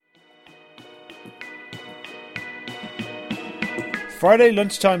Friday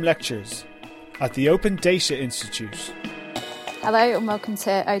lunchtime lectures at the Open Data Institute. Hello and welcome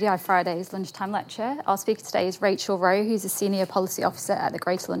to ODI Fridays lunchtime lecture. Our speaker today is Rachael Roe, who's a Senior Policy Officer at the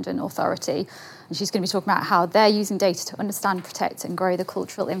Greater London Authority, and she's going to be talking about how they're using data to understand, protect and grow the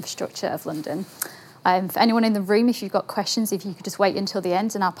cultural infrastructure of London. For anyone in the room, if you've got questions, if you could just wait until the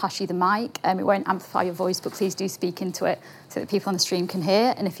end and I'll pass you the mic. It won't amplify your voice, but please do speak into it so that people on the stream can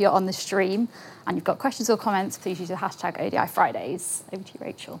hear. And if you're on the stream and you've got questions or comments, please use the hashtag ODI Fridays. Over to you,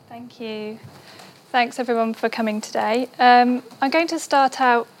 Rachael. Thank you. Thanks, everyone, for coming today. I'm going to start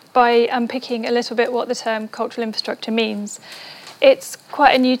out by unpicking a little bit what the term cultural infrastructure means. It's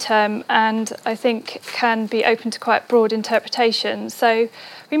quite a new term and I think can be open to quite broad interpretation. So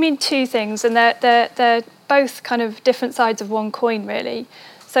we mean two things, and they're both kind of different sides of one coin, really.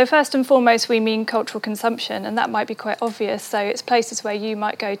 So first and foremost, we mean cultural consumption, and that might be quite obvious. So it's places where you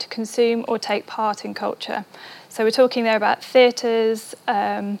might go to consume or take part in culture. So we're talking there about theatres,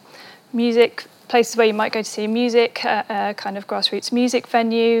 music, places where you might go to see music, a kind of grassroots music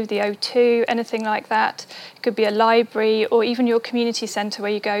venue, the O2, anything like that. It could be a library or even your community centre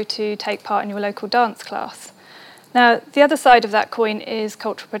where you go to take part in your local dance class. Now, the other side of that coin is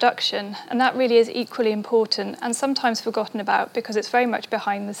cultural production, and that really is equally important and sometimes forgotten about because it's very much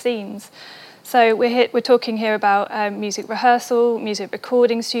behind the scenes. So we're talking here about music rehearsal, music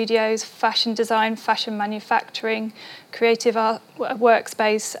recording studios, fashion design, fashion manufacturing, creative art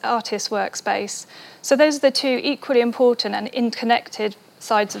workspace, artist workspace. So those are the two equally important and interconnected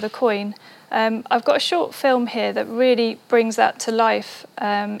sides of the coin. I've got a short film here that really brings that to life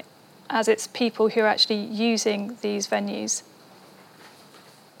as it's people who are actually using these venues.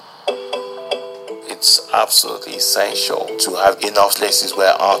 It's absolutely essential to have enough places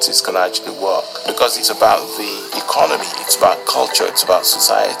where artists can actually work, because it's about the economy, it's about culture, it's about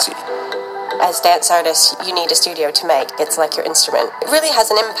society. As dance artists, you need a studio to make. It's like your instrument. It really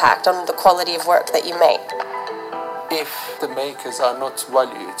has an impact on the quality of work that you make. If the makers are not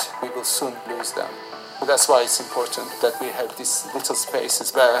valued, we will soon lose them. That's why it's important that we have these little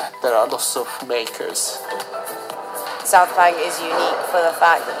spaces where there are lots of makers. South Bank is unique for the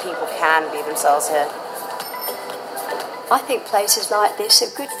fact that people can be themselves here. I think places like this are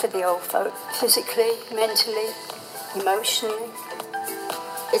good for the old folk, physically, mentally, emotionally.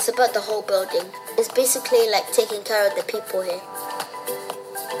 It's about the whole building. It's basically like taking care of the people here.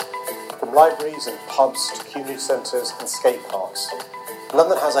 From libraries and pubs to community centres and skate parks,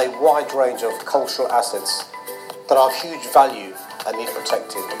 London has a wide range of cultural assets that are of huge value and need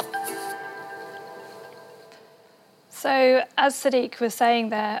protecting. So, as Sadiq was saying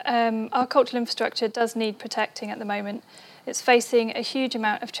there, our cultural infrastructure does need protecting at the moment. It's facing a huge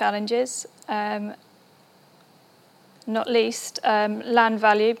amount of challenges, not least land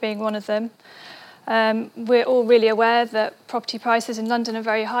value being one of them. We're all really aware that property prices in London are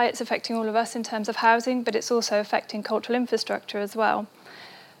very high. It's affecting all of us in terms of housing, but it's also affecting cultural infrastructure as well.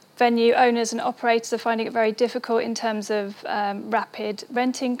 Venue owners and operators are finding it very difficult in terms of rapid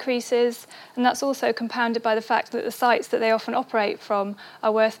rent increases, and that's also compounded by the fact that the sites that they often operate from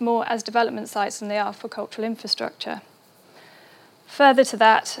are worth more as development sites than they are for cultural infrastructure. Further to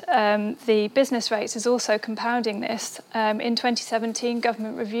that, the business rates is also compounding this. In 2017,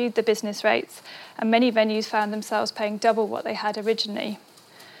 government reviewed the business rates, and many venues found themselves paying double what they had originally.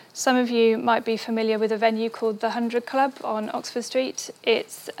 Some of you might be familiar with a venue called the 100 Club on Oxford Street.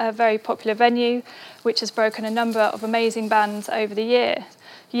 It's a very popular venue which has broken a number of amazing bands over the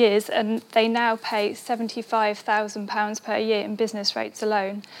years, and they now pay £75,000 per year in business rates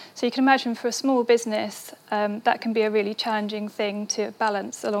alone. So you can imagine for a small business that can be a really challenging thing to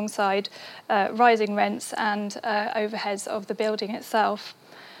balance alongside rising rents and overheads of the building itself.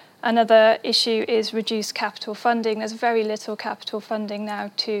 Another issue is reduced capital funding. There's very little capital funding now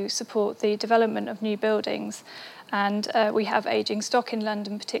to support the development of new buildings. And we have ageing stock in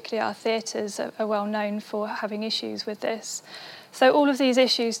London, particularly our theatres are well known for having issues with this. So all of these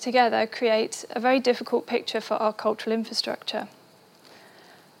issues together create a very difficult picture for our cultural infrastructure.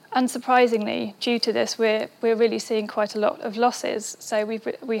 Unsurprisingly, due to this, we're really seeing quite a lot of losses. So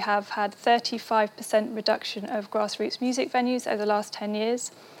we have had 35% reduction of grassroots music venues over the last 10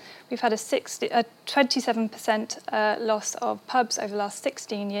 years. We've had a 27% loss of pubs over the last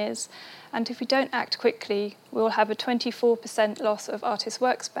 16 years. And if we don't act quickly, we'll have a 24% loss of artist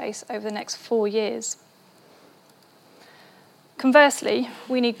workspace over the next 4 years. Conversely,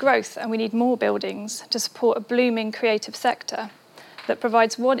 we need growth and we need more buildings to support a blooming creative sector that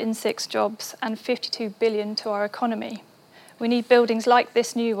provides 1 in 6 jobs and 52 billion to our economy. We need buildings like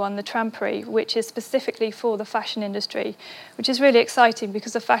this new one, the Trampery, which is specifically for the fashion industry, which is really exciting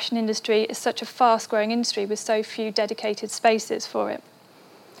because the fashion industry is such a fast-growing industry with so few dedicated spaces for it.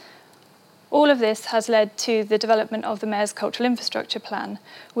 All of this has led to the development of the Mayor's Cultural Infrastructure Plan,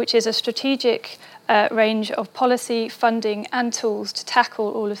 which is a strategic range of policy, funding and tools to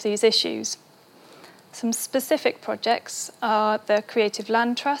tackle all of these issues. Some specific projects are the Creative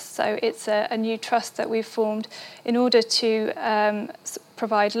Land Trust, so it's a new trust that we've formed in order to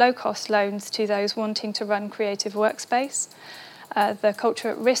provide low-cost loans to those wanting to run creative workspace. The Culture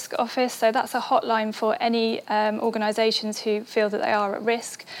at Risk Office, so that's a hotline for any organisations who feel that they are at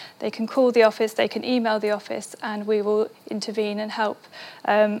risk. They can call the office, they can email the office, and we will intervene and help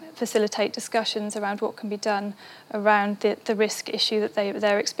facilitate discussions around what can be done around the risk issue that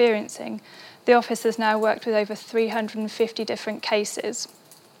they're experiencing. The office has now worked with over 350 different cases.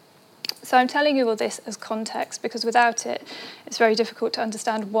 So I'm telling you all this as context because without it, it's very difficult to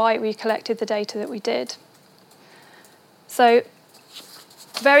understand why we collected the data that we did. So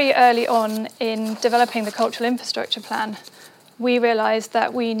very early on in developing the Cultural Infrastructure Plan, we realised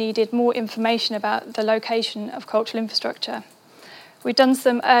that we needed more information about the location of cultural infrastructure. We'd done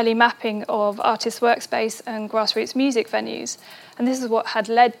some early mapping of artist workspace and grassroots music venues, and this is what had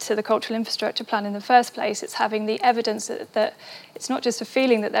led to the Cultural Infrastructure Plan in the first place. It's having the evidence that it's not just a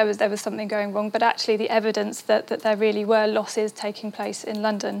feeling that there was something going wrong, but actually the evidence that there really were losses taking place in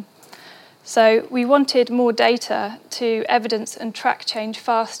London. So we wanted more data to evidence and track change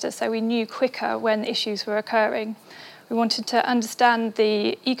faster, so we knew quicker when issues were occurring. We wanted to understand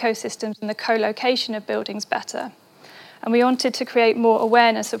the ecosystems and the co-location of buildings better. And we wanted to create more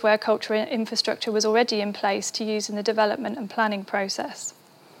awareness of where cultural infrastructure was already in place to use in the development and planning process.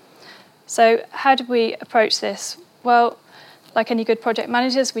 So how did we approach this? Well, like any good project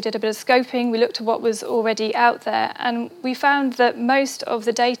managers, we did a bit of scoping, we looked at what was already out there, and we found that most of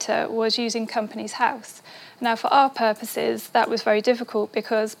the data was using Companies House. Now, for our purposes, that was very difficult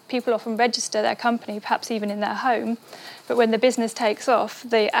because people often register their company, perhaps even in their home, but when the business takes off,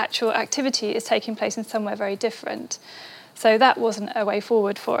 the actual activity is taking place in somewhere very different. So that wasn't a way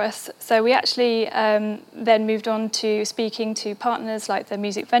forward for us. So we actually then moved on to speaking to partners like the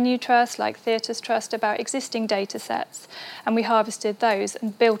Music Venue Trust, like Theatres Trust, about existing data sets. And we harvested those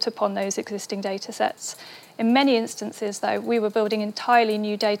and built upon those existing data sets. In many instances, though, we were building entirely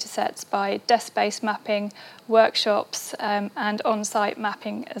new data sets by desk-based mapping, workshops, and on-site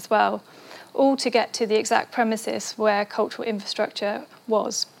mapping as well, all to get to the exact premises where cultural infrastructure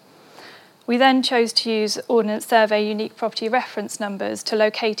was. We then chose to use Ordnance Survey unique property reference numbers to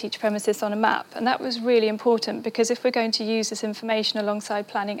locate each premises on a map, and that was really important because if we're going to use this information alongside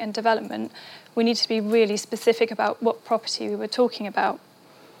planning and development, we need to be really specific about what property we were talking about.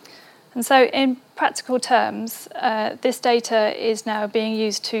 And so in practical terms, this data is now being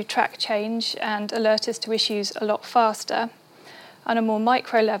used to track change and alert us to issues a lot faster. On a more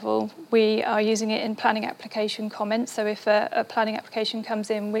micro level, we are using it in planning application comments. So if a planning application comes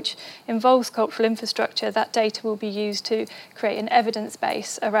in which involves cultural infrastructure, that data will be used to create an evidence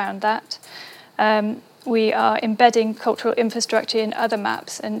base around that. We are embedding cultural infrastructure in other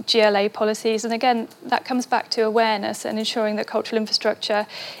maps and GLA policies. And again, that comes back to awareness and ensuring that cultural infrastructure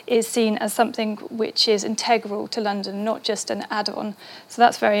is seen as something which is integral to London, not just an add-on. So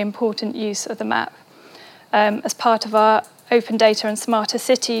that's very important use of the map. As part of our Open Data and Smarter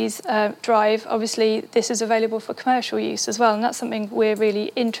Cities drive, obviously this is available for commercial use as well, and that's something we're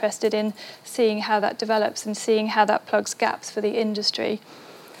really interested in, seeing how that develops and seeing how that plugs gaps for the industry.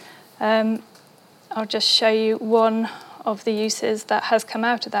 I'll just show you one of the uses that has come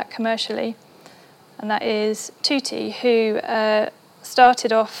out of that commercially, and that is Tutti, who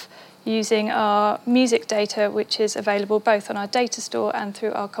started off using our music data, which is available both on our data store and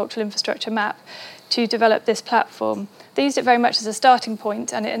through our cultural infrastructure map, to develop this platform. They used it very much as a starting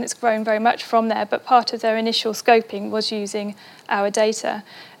point, and it's grown very much from there, but part of their initial scoping was using our data.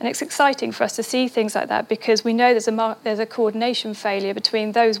 And it's exciting for us to see things like that because we know there's a coordination failure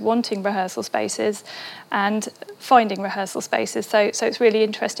between those wanting rehearsal spaces and finding rehearsal spaces. So it's really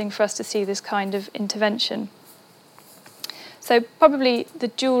interesting for us to see this kind of intervention. So probably the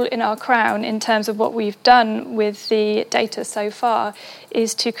jewel in our crown in terms of what we've done with the data so far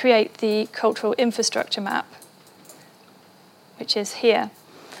is to create the cultural infrastructure map, which is here.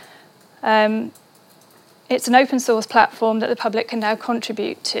 It's an open source platform that the public can now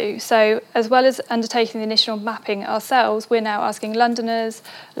contribute to. So as well as undertaking the initial mapping ourselves, we're now asking Londoners,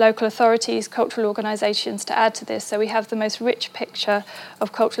 local authorities, cultural organisations to add to this. So we have the most rich picture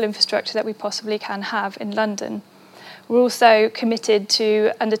of cultural infrastructure that we possibly can have in London. We're also committed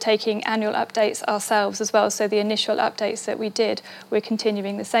to undertaking annual updates ourselves as well. So the initial updates that we did, we're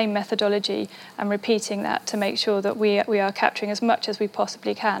continuing the same methodology and repeating that to make sure that we are capturing as much as we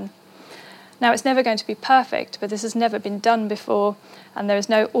possibly can. Now, it's never going to be perfect, but this has never been done before, and there is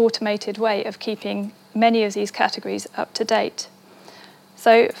no automated way of keeping many of these categories up to date.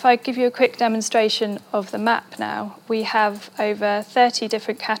 So if I give you a quick demonstration of the map now, we have over 30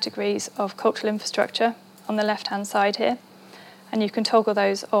 different categories of cultural infrastructure on the left-hand side here, and you can toggle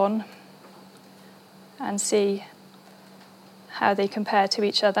those on and see how they compare to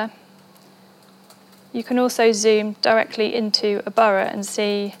each other. You can also zoom directly into a borough and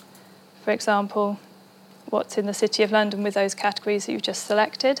see, for example, what's in the City of London with those categories that you've just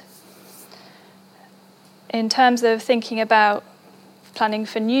selected. In terms of thinking about planning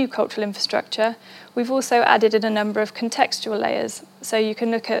for new cultural infrastructure, we've also added in a number of contextual layers. So you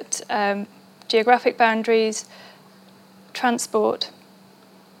can look at geographic boundaries, transport,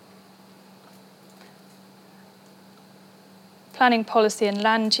 planning policy and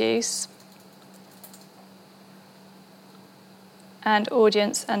land use, and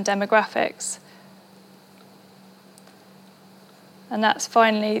audience and demographics. And that's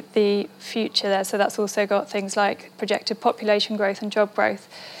finally the future there. So that's also got things like projected population growth and job growth.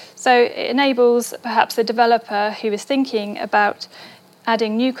 So it enables perhaps a developer who is thinking about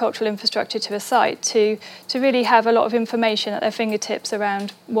adding new cultural infrastructure to a site to really have a lot of information at their fingertips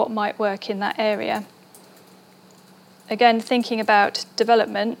around what might work in that area. Again, thinking about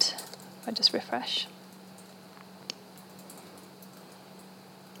development, if I just refresh.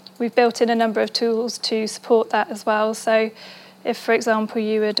 We've built in a number of tools to support that as well. So if, for example,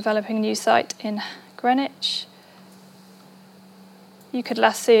 you were developing a new site in Greenwich, you could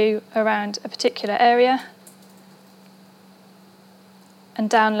lasso around a particular area and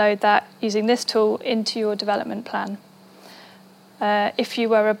download that using this tool into your development plan. If you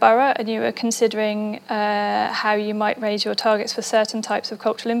were a borough and you were considering how you might raise your targets for certain types of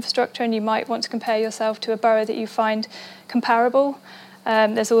cultural infrastructure, and you might want to compare yourself to a borough that you find comparable,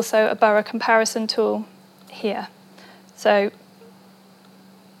 there's also a borough comparison tool here. So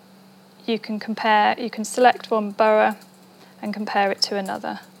you can select one borough and compare it to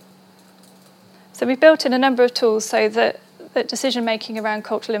another. So we've built in a number of tools so that decision making around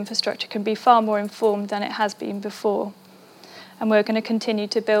cultural infrastructure can be far more informed than it has been before. And we're going to continue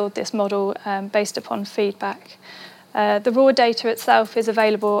to build this model based upon feedback. The raw data itself is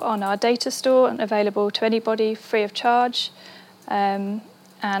available on our data store and available to anybody free of charge. And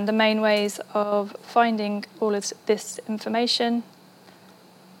the main ways of finding all of this information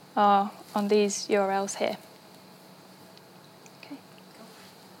are on these URLs here. Okay.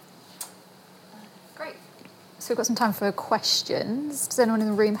 Great. So we've got some time for questions. Does anyone in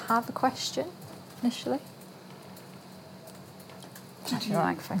the room have a question initially? Your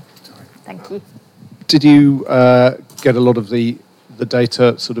microphone. Thank you. Did you get a lot of the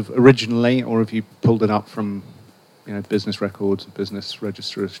data sort of originally, or have you pulled it up from business records, business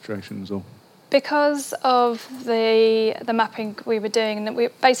registrations, or? Because of the mapping we were doing, and we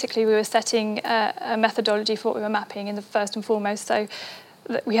were setting a methodology for what we were mapping in the first and foremost. So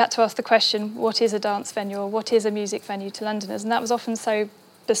we had to ask the question, what is a dance venue or what is a music venue to Londoners? And that was often so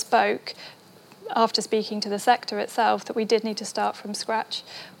bespoke after speaking to the sector itself that we did need to start from scratch.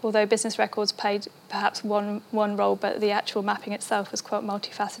 Although business records played perhaps one role, but the actual mapping itself was quite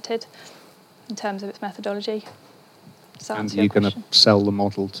multifaceted in terms of its methodology. And are you going to sell the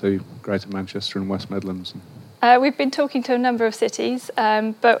model to Greater Manchester and West Midlands? We've been talking to a number of cities,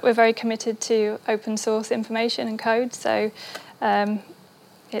 but we're very committed to open source information and code, so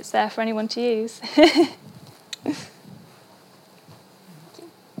it's there for anyone to use.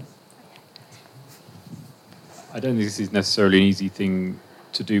 I don't think this is necessarily an easy thing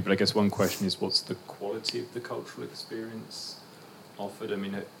to do, but I guess one question is, what's the quality of the cultural experience offered? I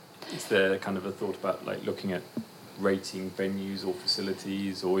mean, is there kind of a thought about looking at rating venues or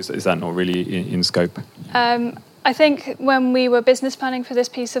facilities, or is that not really in scope? I think when we were business planning for this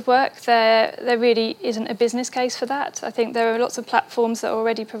piece of work, there really isn't a business case for that. I think there are lots of platforms that are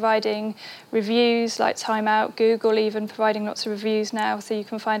already providing reviews, like Time Out, Google even providing lots of reviews now, so you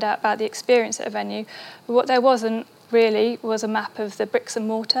can find out about the experience at a venue. But what there wasn't really was a map of the bricks and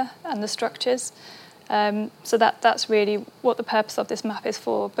mortar and the structures. So that's really what the purpose of this map is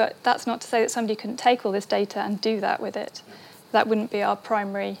for. But that's not to say that somebody couldn't take all this data and do that with it. That wouldn't be our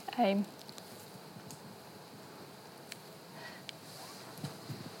primary aim.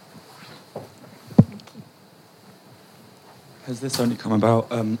 Has this only come about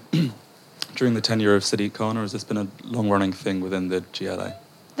during the tenure of Sadiq Khan, or has this been a long-running thing within the GLA?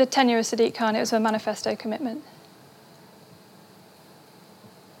 The tenure of Sadiq Khan, it was a manifesto commitment.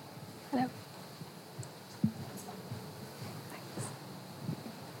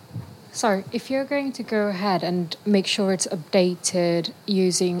 Sorry, if you're going to go ahead and make sure it's updated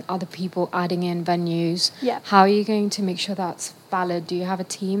using other people adding in venues, how are you going to make sure that's valid? Do you have a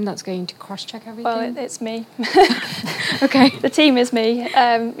team that's going to cross-check everything? Well, it's me. Okay. The team is me.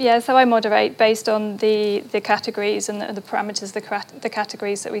 So I moderate based on the categories and the parameters, the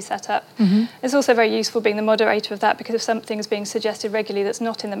categories that we set up. Mm-hmm. It's also very useful being the moderator of that, because if something's being suggested regularly that's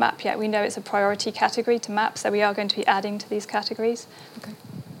not in the map yet, we know it's a priority category to map, so we are going to be adding to these categories. Okay.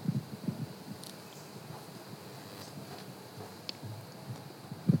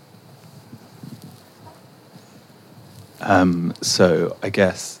 So I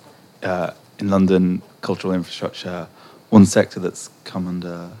guess in London, cultural infrastructure, one sector that's come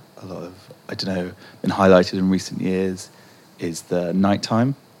under a lot of, been highlighted in recent years is the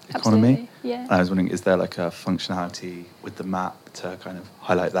nighttime economy. Absolutely, yeah. And I was wondering, is there like a functionality with the map to kind of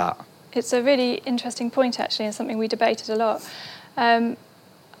highlight that? It's a really interesting point, actually, and something we debated a lot.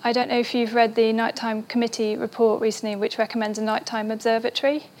 I don't know if you've read the Nighttime Committee report recently, which recommends a nighttime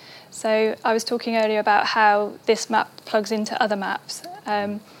observatory. So I was talking earlier about how this map plugs into other maps,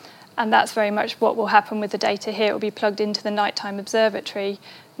 and that's very much what will happen with the data here. It will be plugged into the nighttime observatory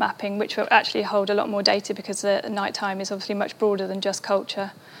mapping, which will actually hold a lot more data, because the nighttime is obviously much broader than just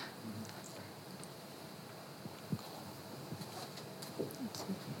culture.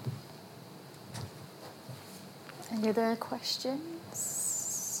 Any other questions?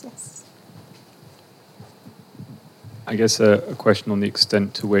 Yes. I guess a question on the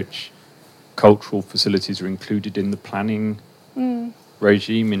extent to which cultural facilities are included in the planning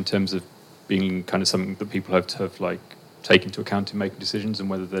regime, in terms of being kind of something that people have to take into account in making decisions,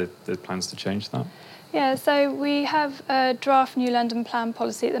 and whether there are plans to change that. Yeah, so we have a draft New London Plan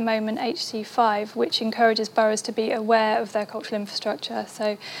policy at the moment, HC5, which encourages boroughs to be aware of their cultural infrastructure.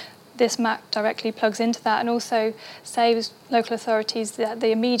 So this map directly plugs into that, and also saves local authorities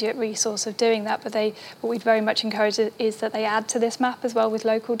the immediate resource of doing that. But what we'd very much encourage is that they add to this map as well with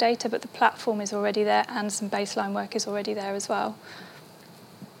local data, but the platform is already there and some baseline work is already there as well.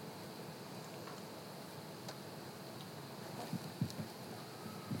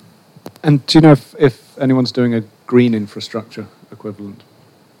 And do you know if anyone's doing a green infrastructure equivalent?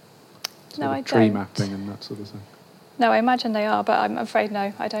 No, I don't. Tree mapping and that sort of thing? No, I imagine they are, but I'm afraid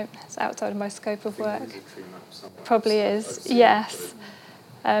no, I don't. It's outside of my scope of work. Probably is, yes.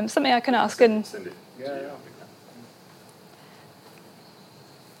 Something I can ask and... Yeah.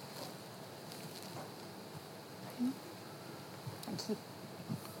 Thank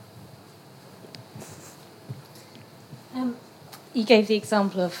you. You gave the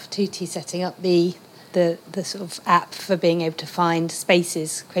example of Tutti setting up the sort of app for being able to find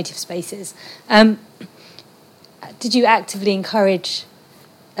spaces, creative spaces. Did you actively encourage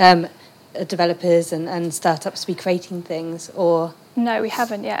developers and startups to be creating things, or...? No, we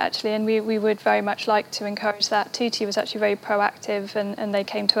haven't yet, actually, and we would very much like to encourage that. Tutti was actually very proactive, and they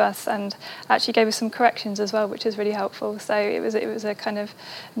came to us and actually gave us some corrections as well, which was really helpful. So it was a kind of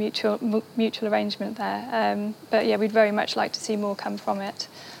mutual arrangement there. But yeah, we'd very much like to see more come from it.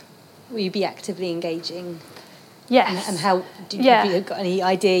 Will you be actively engaging? Yes. And how? Have you got any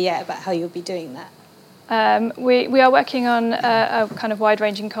idea yet about how you'll be doing that? We are working on a kind of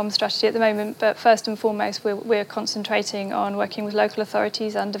wide-ranging comms strategy at the moment, but first and foremost we're concentrating on working with local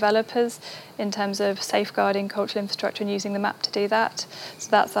authorities and developers in terms of safeguarding cultural infrastructure and using the map to do that.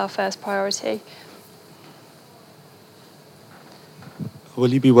 So that's our first priority.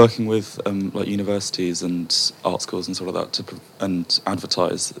 Will you be working with like universities and art schools and sort of that and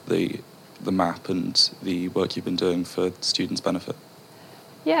advertise the map and the work you've been doing for students' benefit?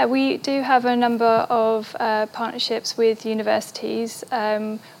 Yeah, we do have a number of partnerships with universities. We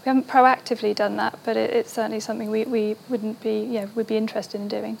haven't proactively done that, but it's certainly something we would be interested in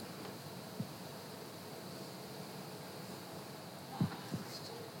doing.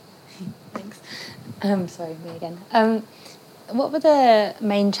 Thanks. Sorry, me again. What were the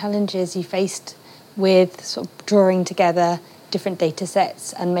main challenges you faced with sort of drawing together different data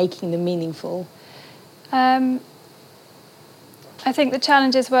sets and making them meaningful? I think the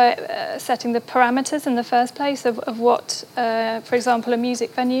challenges were setting the parameters in the first place of what, for example, a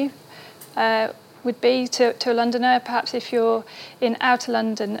music venue would be to a Londoner. Perhaps if you're in outer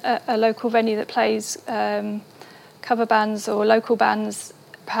London, a local venue that plays cover bands or local bands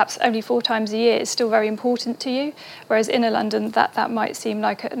perhaps only 4 times a year is still very important to you, whereas inner London that might seem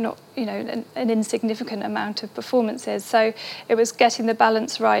like an insignificant amount of performances. So it was getting the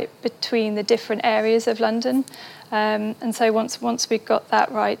balance right between the different areas of London. And so once we got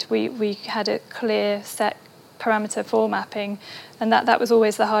that right, we had a clear set parameter for mapping, and that was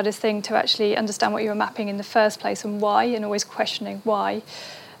always the hardest thing, to actually understand what you were mapping in the first place and why, and always questioning why.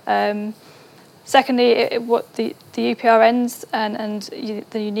 Secondly, what the UPRNs and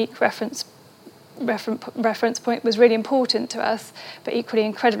the unique reference point was really important to us, but equally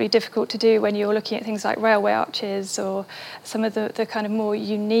incredibly difficult to do when you're looking at things like railway arches or some of the kind of more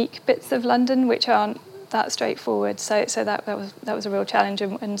unique bits of London which aren't that straightforward. So that was a real challenge,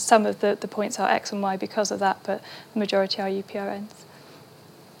 and some of the points are X and Y because of that, but the majority are UPRNs.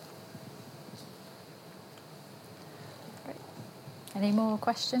 Great. Any more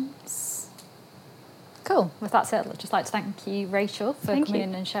questions? Cool. With that said, I'd just like to thank you, Rachel, for coming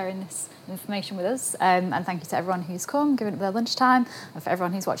in and sharing this information with us. And thank you to everyone who's come, given it their lunchtime, and for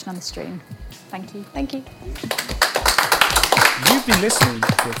everyone who's watching on the stream. Thank you. Thank you. You've been listening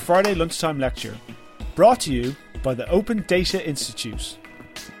to a Friday lunchtime lecture, brought to you by the Open Data Institute.